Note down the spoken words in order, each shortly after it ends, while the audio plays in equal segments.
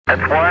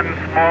It's one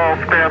small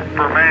step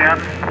for man,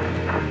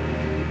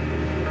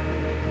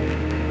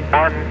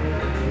 one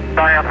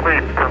giant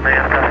leap for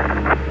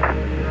mankind.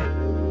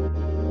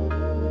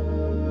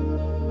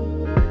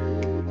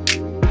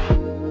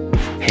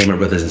 Hey, my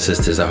brothers and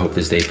sisters, I hope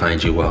this day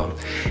finds you well.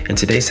 In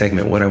today's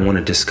segment, what I want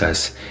to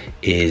discuss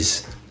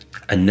is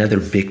another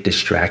big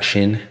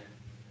distraction,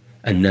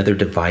 another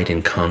divide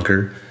and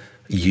conquer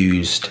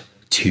used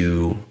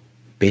to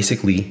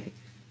basically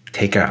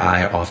take our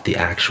eye off the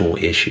actual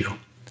issue.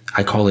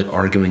 I call it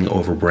arguing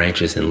over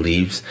branches and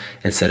leaves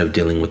instead of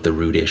dealing with the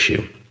root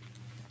issue.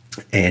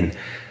 And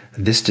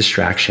this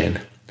distraction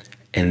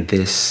and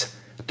this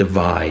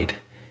divide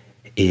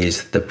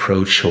is the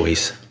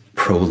pro-choice,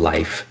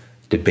 pro-life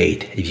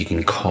debate, if you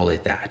can call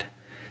it that.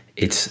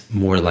 It's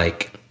more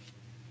like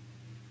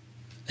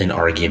an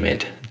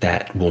argument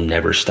that will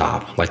never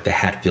stop, like the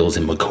Hatfields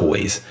and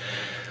McCoys.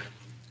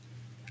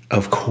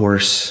 Of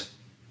course,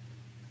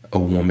 a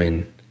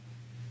woman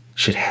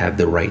should have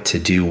the right to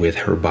do with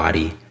her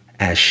body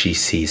as she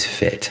sees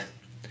fit.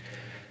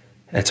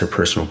 That's her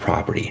personal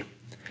property.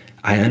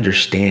 I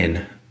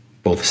understand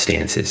both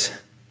stances.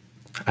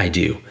 I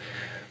do.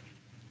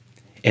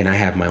 And I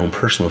have my own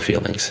personal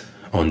feelings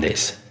on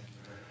this.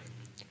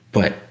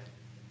 But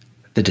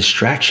the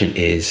distraction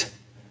is,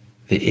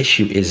 the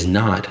issue is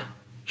not,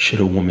 should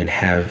a woman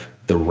have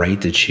the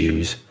right to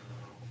choose,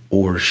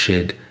 or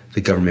should the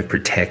government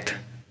protect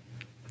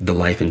the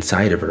life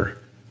inside of her?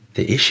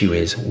 The issue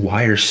is,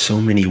 why are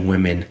so many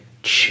women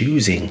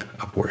choosing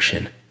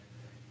abortion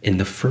in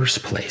the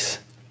first place?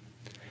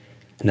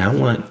 Now I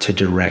want to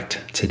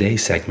direct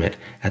today's segment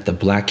at the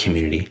Black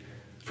community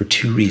for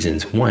two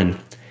reasons. One,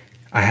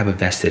 I have a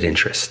vested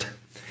interest.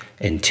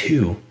 And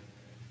two,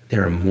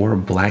 there are more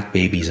Black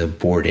babies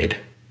aborted.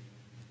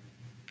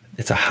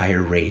 It's a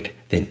higher rate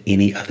than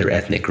any other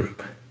ethnic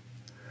group.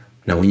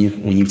 Now, when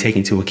you take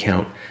into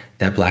account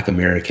that Black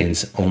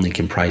Americans only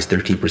comprise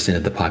 13%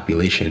 of the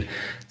population,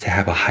 to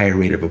have a higher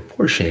rate of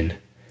abortion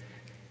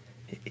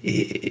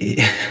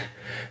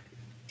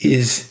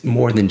is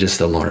more than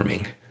just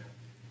alarming,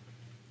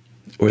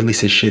 or at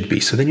least it should be.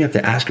 So then you have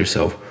to ask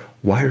yourself,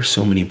 why are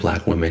so many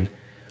Black women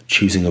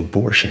choosing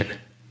abortion?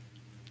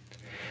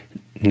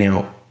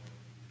 Now,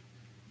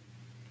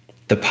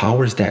 the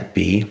powers that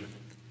be,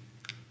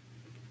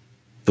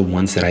 the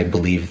ones that I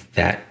believe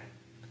that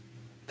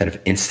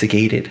have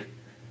instigated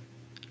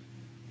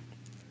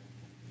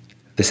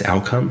this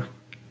outcome,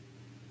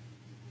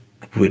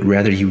 would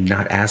rather you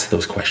not ask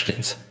those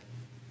questions.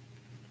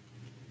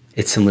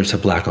 It's similar to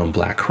Black on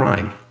Black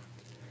crime,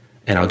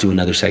 and I'll do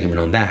another segment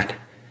on that.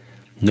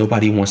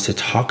 Nobody wants to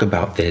talk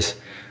about this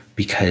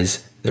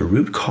because the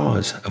root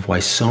cause of why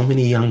so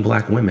many young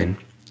Black women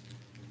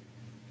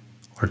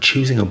are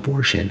choosing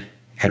abortion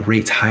at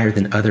rates higher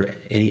than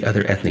any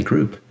other ethnic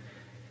group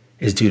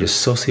is due to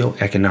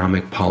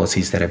socioeconomic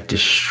policies that have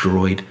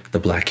destroyed the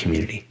Black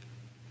community.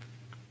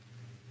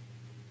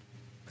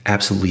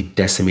 Absolutely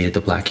decimated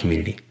the Black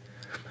community.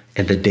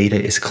 And the data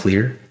is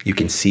clear. You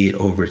can see it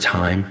over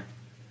time.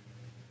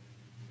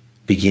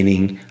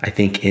 Beginning, I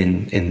think,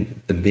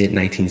 in the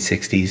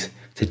mid-1960s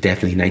to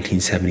definitely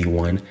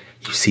 1971,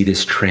 you see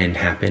this trend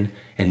happen,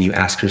 and you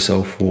ask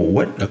yourself, well,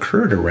 what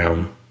occurred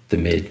around the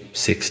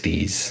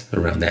mid-60s,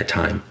 around that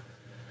time?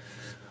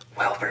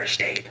 Welfare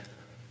state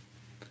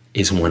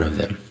is one of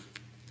them.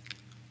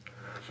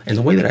 And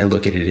the way that I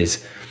look at it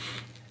is,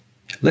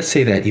 let's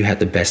say that you had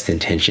the best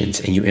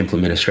intentions and you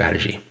implement a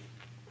strategy.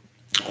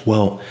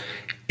 Well,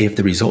 if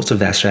the results of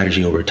that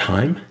strategy over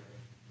time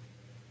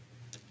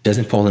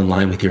doesn't fall in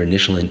line with your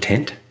initial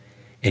intent,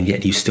 and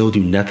yet you still do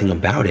nothing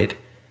about it,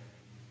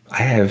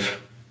 I have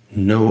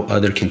no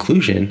other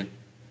conclusion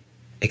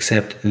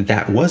except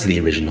that was the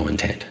original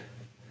intent.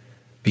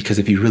 Because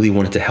if you really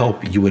wanted to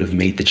help, you would have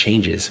made the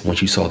changes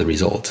once you saw the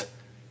results.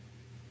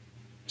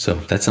 So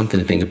that's something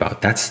to think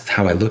about. That's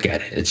how I look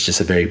at it. It's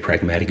just a very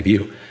pragmatic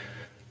view,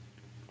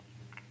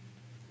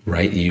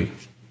 right? You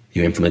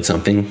implement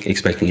something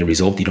expecting a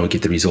result. You don't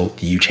get the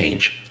result. You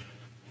change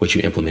what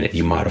you implemented.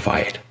 You modify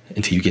it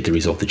until you get the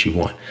result that you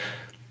want.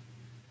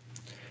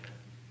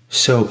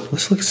 So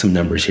let's look at some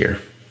numbers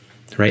here,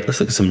 right? Let's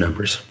look at some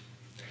numbers.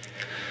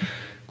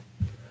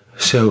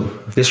 So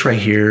this right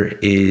here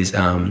is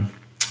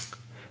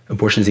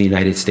abortions in the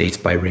United States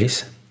by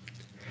race,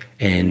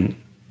 and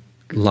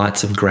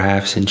lots of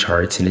graphs and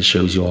charts, and it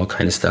shows you all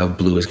kind of stuff.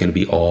 Blue is going to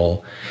be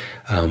all,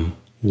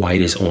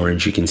 white is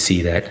orange. You can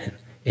see that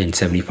in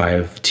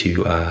 75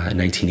 to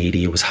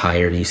 1980, it was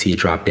higher, and you see it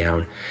drop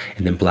down,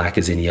 and then black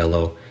is in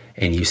yellow,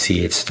 and you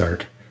see it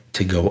start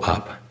to go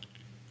up.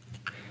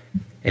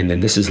 And then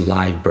this is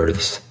live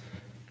births,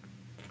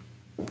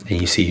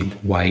 and you see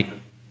white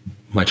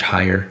much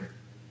higher.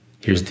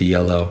 Here's the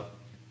yellow.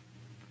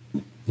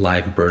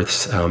 Live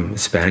births,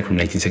 Hispanic from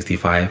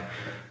 1965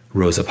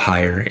 rose up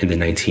higher in the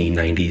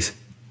 1990s.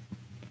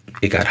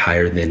 It got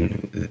higher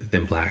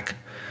than black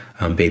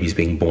babies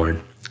being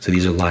born. So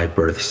these are live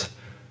births.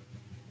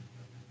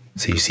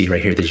 So you see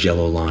right here, this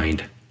yellow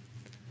line,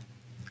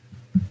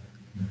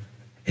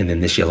 and then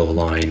this yellow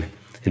line.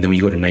 And then when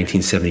you go to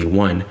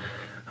 1971,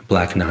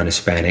 Black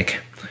non-Hispanic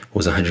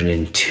was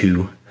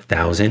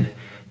 102,000.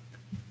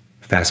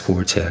 Fast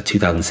forward to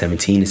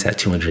 2017, it's at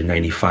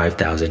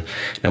 295,000.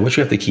 Now, what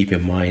you have to keep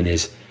in mind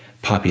is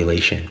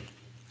population,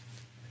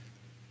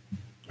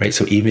 right?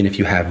 So even if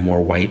you have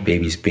more white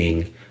babies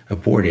being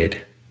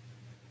aborted,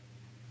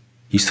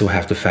 you still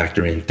have to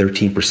factor in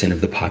 13%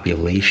 of the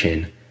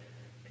population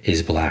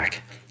is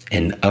Black.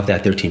 And of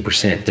that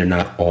 13%, they're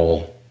not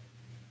all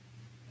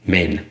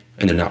men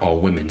and they're not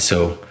all women.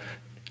 So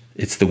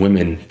it's the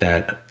women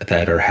that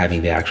are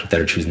having that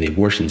are choosing the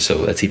abortion.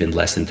 So that's even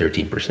less than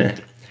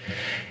 13%.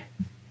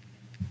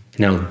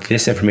 Now,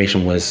 this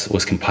information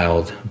was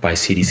compiled by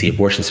CDC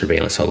abortion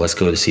surveillance. So let's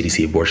go to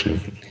CDC abortion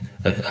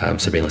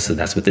surveillance. So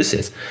that's what this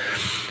is.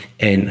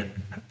 And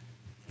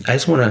I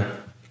just want to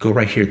go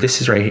right here.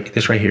 This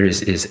right here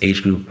is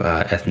age group,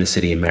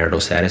 ethnicity, and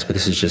marital status. But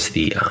this is just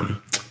the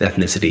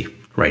ethnicity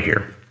right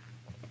here.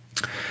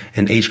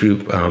 And age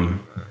group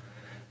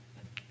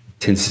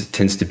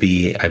tends to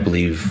be, I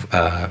believe,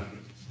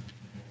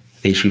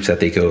 age groups that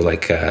they go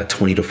like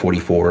 20 to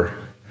 44,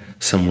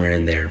 somewhere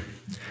in there.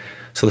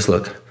 So let's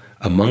look.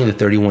 Among the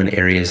 31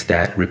 areas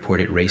that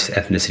reported race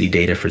ethnicity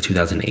data for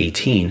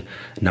 2018,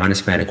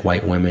 non-Hispanic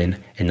white women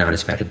and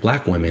non-Hispanic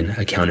Black women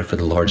accounted for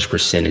the largest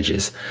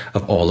percentages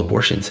of all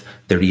abortions,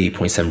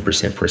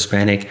 38.7% for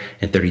Hispanic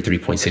and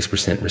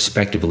 33.6%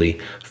 respectively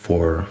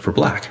for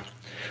Black.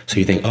 So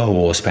you think, oh,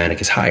 well,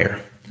 Hispanic is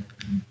higher.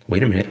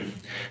 Wait a minute.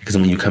 Because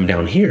when you come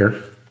down here,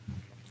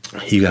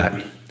 you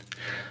got,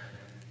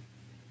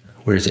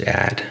 where is it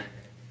at?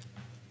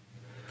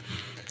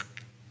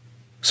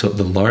 So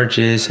the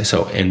largest,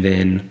 and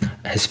then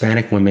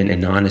Hispanic women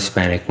and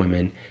non-Hispanic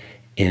women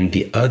in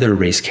the other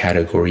race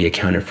category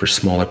accounted for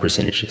smaller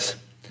percentages,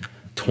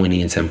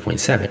 20 and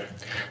 7.7.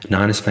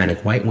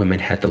 Non-Hispanic white women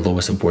had the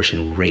lowest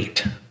abortion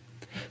rate,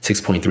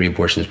 6.3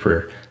 abortions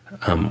per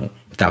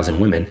 1,000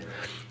 women.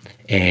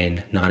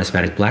 And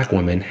non-Hispanic Black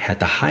women had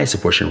the highest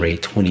abortion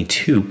rate,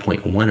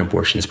 22.1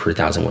 abortions per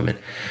 1,000 women.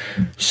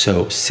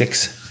 So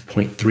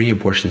 6.3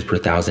 abortions per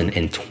 1,000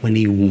 and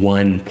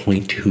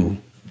 21.2.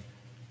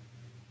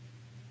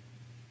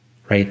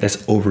 Right?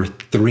 That's over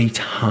 3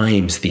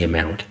 times the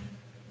amount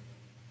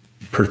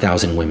per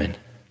 1,000 women.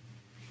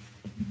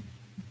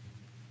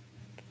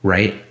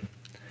 Right?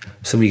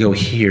 So we go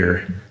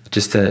here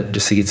just to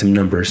get some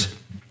numbers.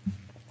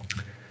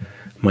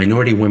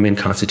 Minority women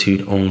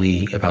constitute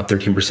only about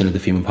 13% of the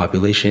female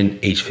population,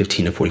 age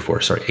 15 to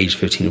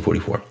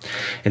 44.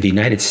 In the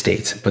United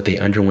States, but they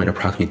underwent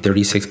approximately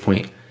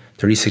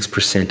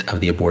 36% of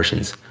the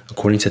abortions.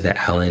 According to the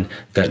Allen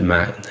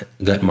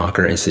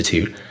Guttmacher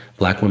Institute,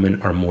 Black women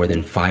are more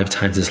than 5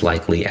 times as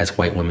likely as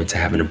white women to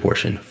have an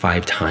abortion,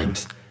 5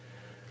 times.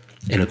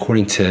 And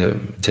according to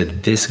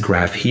this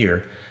graph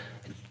here,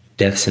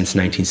 deaths since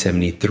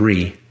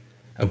 1973,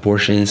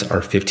 abortions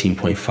are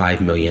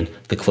 15.5 million.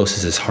 The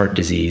closest is heart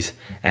disease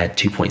at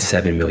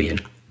 2.7 million.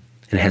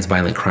 And it has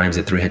violent crimes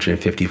at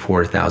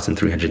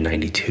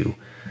 354,392.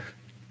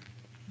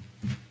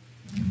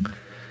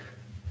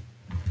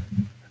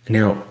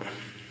 Now,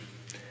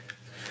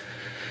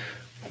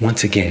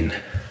 once again,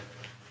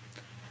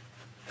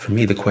 for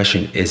me, the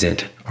question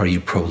isn't, are you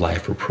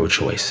pro-life or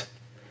pro-choice?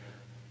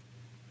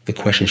 The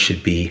question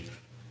should be,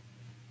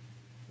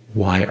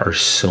 why are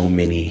so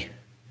many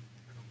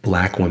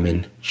Black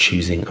women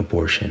choosing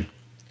abortion?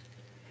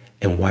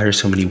 And why are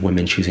so many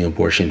women choosing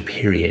abortion,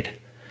 period?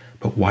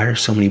 But why are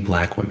so many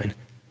Black women?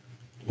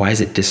 Why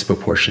is it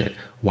disproportionate?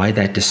 Why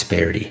that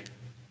disparity?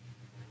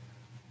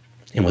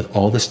 And with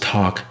all this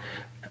talk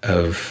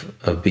of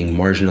being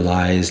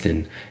marginalized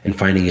and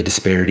finding a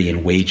disparity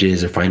in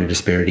wages, or finding a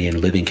disparity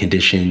in living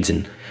conditions,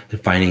 and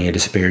finding a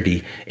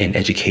disparity in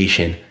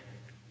education,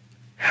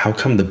 how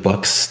come the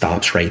buck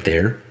stops right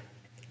there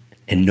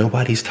and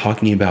nobody's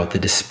talking about the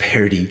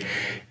disparity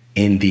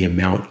in the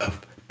amount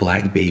of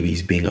Black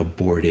babies being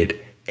aborted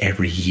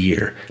every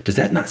year? Does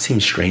that not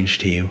seem strange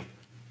to you?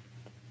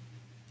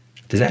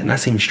 Does that not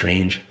seem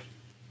strange?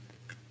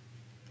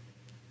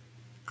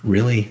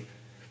 Really?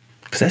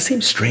 Because that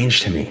seems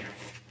strange to me.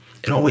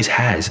 It always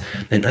has.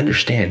 And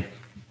understand,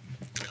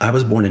 I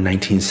was born in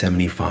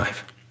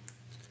 1975.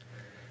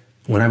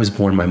 When I was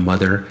born, my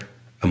mother,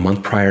 a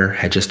month prior,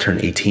 had just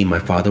turned 18. My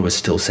father was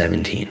still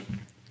 17.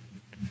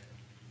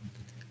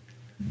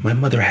 My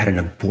mother had an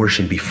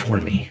abortion before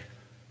me.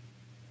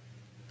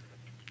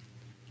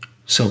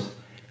 So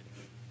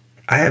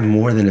I have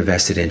more than a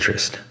vested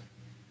interest.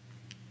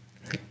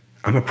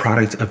 I'm a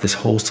product of this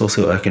whole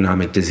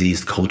socioeconomic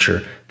diseased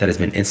culture that has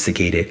been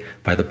instigated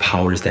by the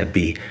powers that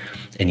be.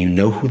 And you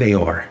know who they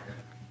are.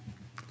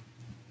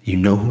 You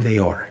know who they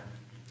are.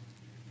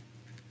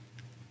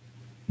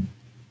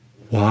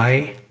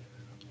 Why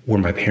were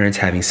my parents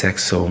having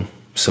sex so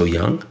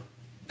young?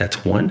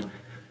 That's 1.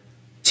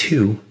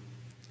 2,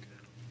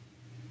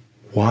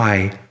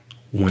 why,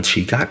 once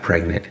she got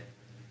pregnant,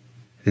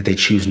 did they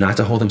choose not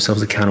to hold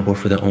themselves accountable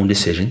for their own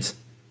decisions?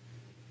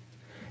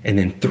 And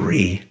then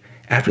 3,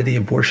 after the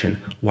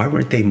abortion, why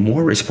weren't they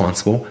more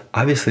responsible?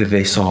 Obviously,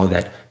 they saw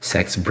that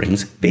sex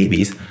brings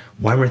babies.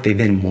 Why weren't they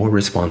then more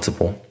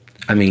responsible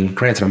I mean,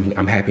 granted,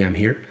 I'm happy I'm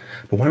here,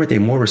 but why weren't they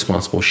more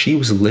responsible? She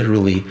was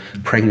literally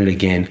pregnant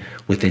again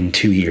within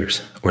 2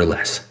 years or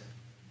less.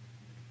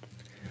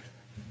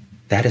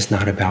 That is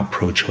not about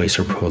pro-choice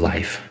or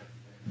pro-life.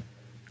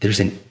 There's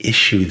an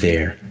issue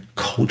there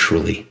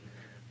culturally.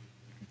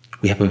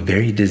 We have a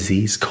very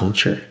diseased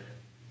culture,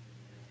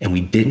 and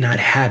we did not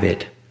have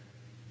it.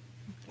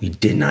 We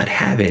did not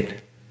have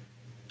it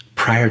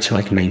prior to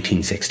like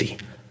 1960.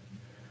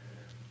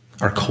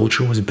 Our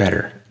culture was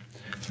better.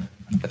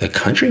 The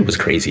country was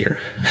crazier,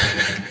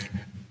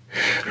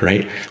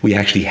 right? We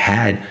actually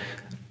had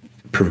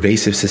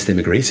pervasive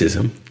systemic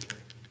racism,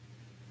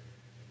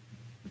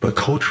 but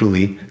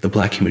culturally, the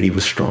Black community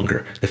was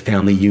stronger. The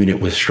family unit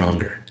was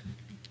stronger.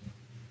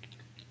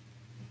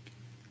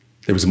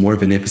 There was more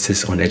of an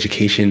emphasis on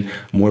education,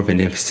 more of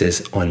an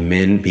emphasis on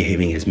men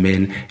behaving as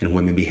men and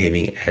women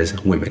behaving as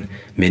women,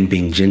 men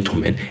being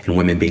gentlemen and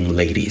women being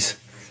ladies.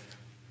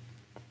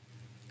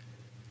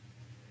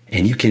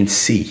 And you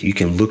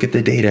can look at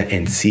the data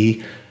and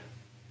see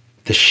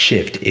the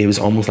shift. It was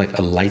almost like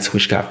a light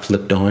switch got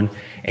flipped on,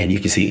 and you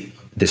can see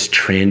this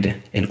trend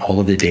in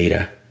all of the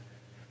data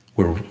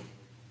where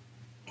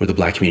the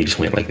Black community just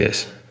went like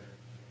this.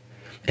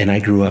 And I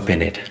grew up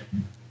in it.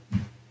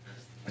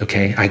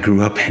 Okay, I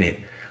grew up in it.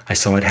 I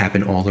saw it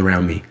happen all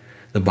around me.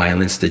 The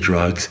violence, the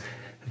drugs,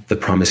 the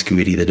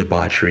promiscuity, the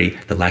debauchery,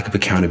 the lack of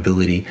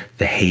accountability,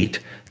 the hate,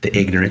 the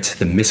ignorance,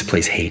 the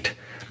misplaced hate,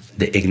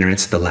 the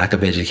ignorance, the lack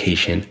of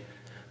education,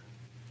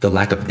 the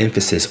lack of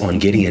emphasis on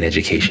getting an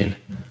education,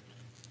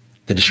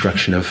 the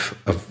destruction of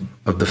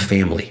the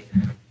family.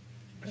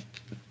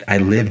 I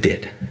lived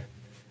it.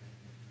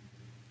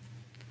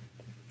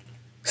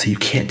 So you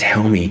can't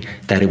tell me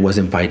that it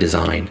wasn't by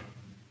design,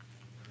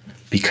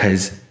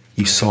 because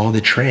you saw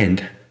the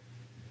trend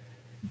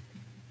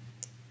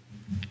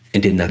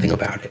and did nothing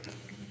about it.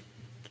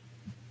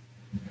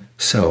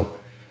 So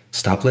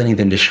stop letting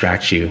them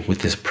distract you with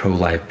this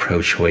pro-life,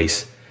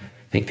 pro-choice.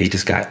 I think they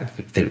just got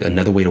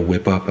another way to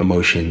whip up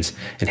emotions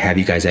and have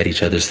you guys at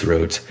each other's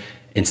throats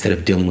instead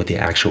of dealing with the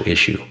actual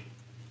issue.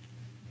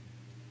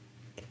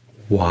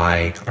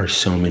 Why are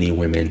so many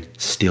women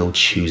still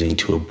choosing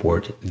to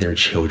abort their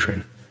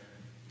children?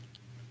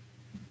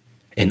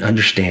 And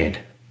understand,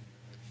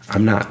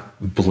 I'm not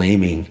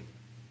blaming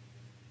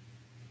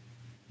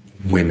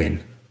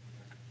women.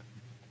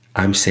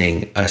 I'm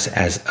saying us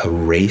as a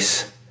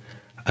race,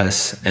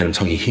 us, and I'm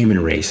talking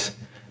human race,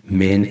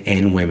 men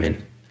and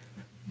women.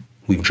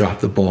 We've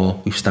dropped the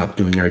ball, we've stopped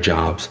doing our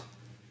jobs,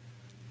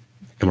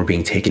 and we're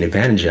being taken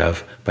advantage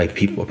of by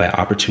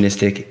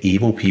opportunistic,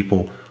 evil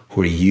people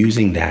who are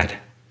using that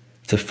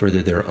to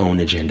further their own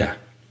agenda.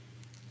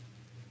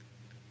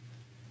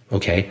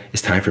 Okay,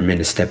 it's time for men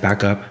to step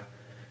back up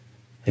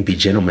and be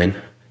gentlemen,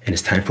 and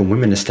it's time for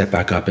women to step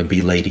back up and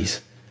be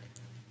ladies.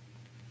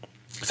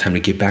 It's time to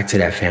get back to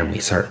that family.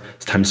 It's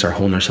time to start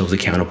holding ourselves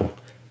accountable.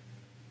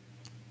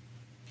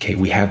 Okay,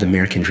 we have the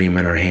American dream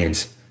in our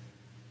hands.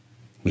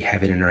 We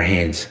have it in our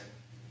hands.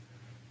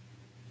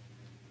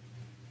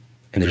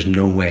 And there's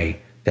no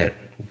way that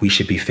we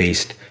should be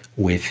faced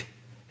with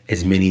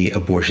as many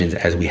abortions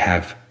as we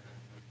have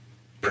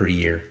per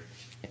year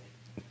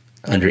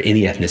under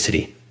any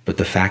ethnicity. But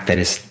the fact that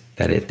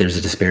there's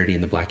a disparity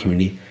in the Black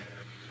community,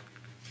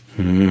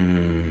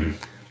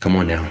 come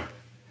on now.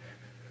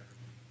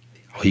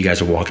 Oh, you guys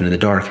are walking in the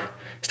dark.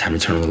 It's time to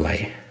turn on the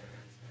light.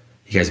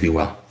 You guys be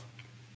well.